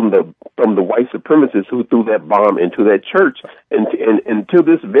from the white supremacists who threw that bomb into that church? And to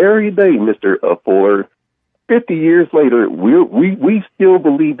this very day, Mr. Fuller, 50 years later, we still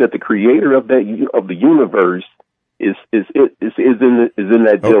believe that the creator of the universe is in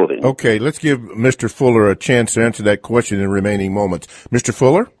that building. Okay, let's give Mr. Fuller a chance to answer that question in the remaining moments. Mr.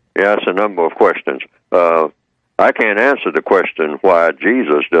 Fuller? Yeah, that's a number of questions. I can't answer the question why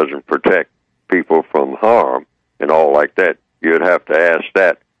Jesus doesn't protect people from harm and all like that. You'd have to ask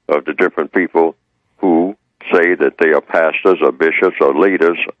that of the different people who say that they are pastors or bishops or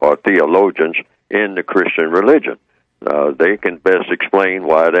leaders or theologians in the Christian religion. They can best explain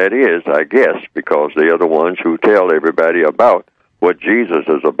why that is, I guess, because they are the ones who tell everybody about what Jesus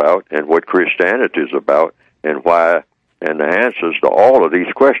is about and what Christianity is about and why, and the answers to all of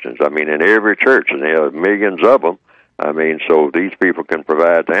these questions. I mean, in every church, and there are millions of them, I mean, so these people can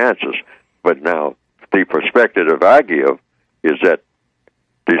provide the answers. But now, the perspective I give is that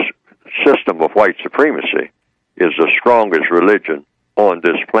this system of white supremacy is the strongest religion on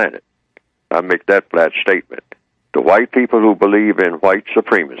this planet. I make that flat statement. The white people who believe in white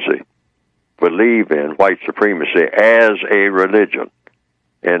supremacy believe in white supremacy as a religion,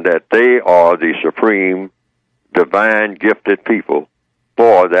 and that they are the supreme, divine, gifted people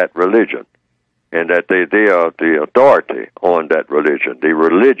for that religion, and that they are the authority on that religion, the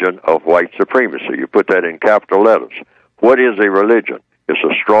religion of white supremacy. You put that in capital letters. What is a religion? It's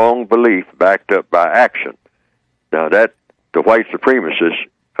a strong belief backed up by action. Now, that the white supremacists,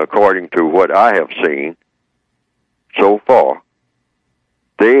 according to what I have seen so far,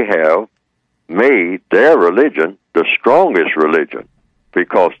 they have made their religion the strongest religion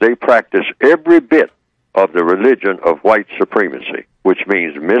because they practice every bit of the religion of white supremacy, which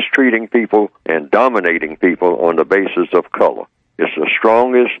means mistreating people and dominating people on the basis of color. It's the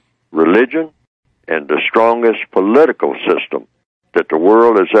strongest religion and the strongest political system that the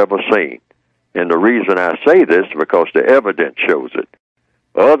world has ever seen. And the reason I say this is because the evidence shows it.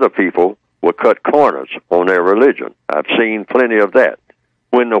 Other people will cut corners on their religion. I've seen plenty of that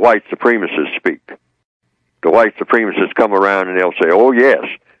when the white supremacists speak. The white supremacists come around and they'll say, oh, yes,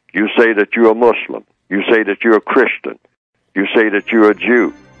 you say that you're a Muslim. You say that you're a Christian. You say that you're a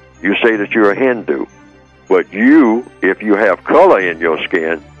Jew. You say that you're a Hindu. But you, if you have color in your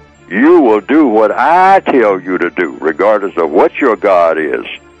skin, you will do what I tell you to do, regardless of what your God is.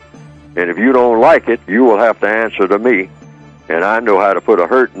 And if you don't like it, you will have to answer to me. And I know how to put a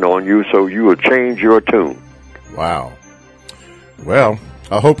hurting on you so you will change your tune. Wow. Well,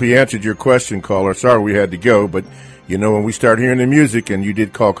 I hope he answered your question, caller. Sorry we had to go, but, you know, when we start hearing the music, and you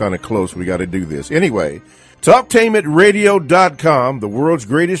did call kind of close, we got to do this. Anyway, TalkTainmentRadio.com, the world's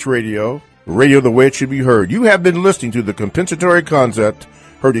greatest radio the way it should be heard. You have been listening to The Compensatory Concept,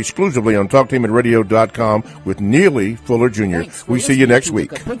 heard exclusively on TalkTainmentRadio.com with Neely Fuller Jr. We see you next week.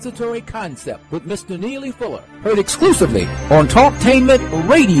 Compensatory Concept with Mr. Neely Fuller, heard exclusively on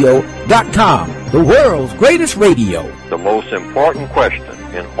TalkTainmentRadio.com, the world's greatest radio. The most important question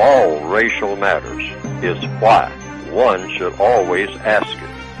in all racial matters is why. One should always ask it.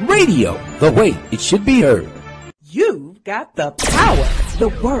 Radio, the way it should be heard. You've got the power, the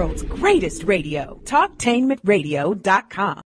world's greatest radio. TalkTainmentRadio.com.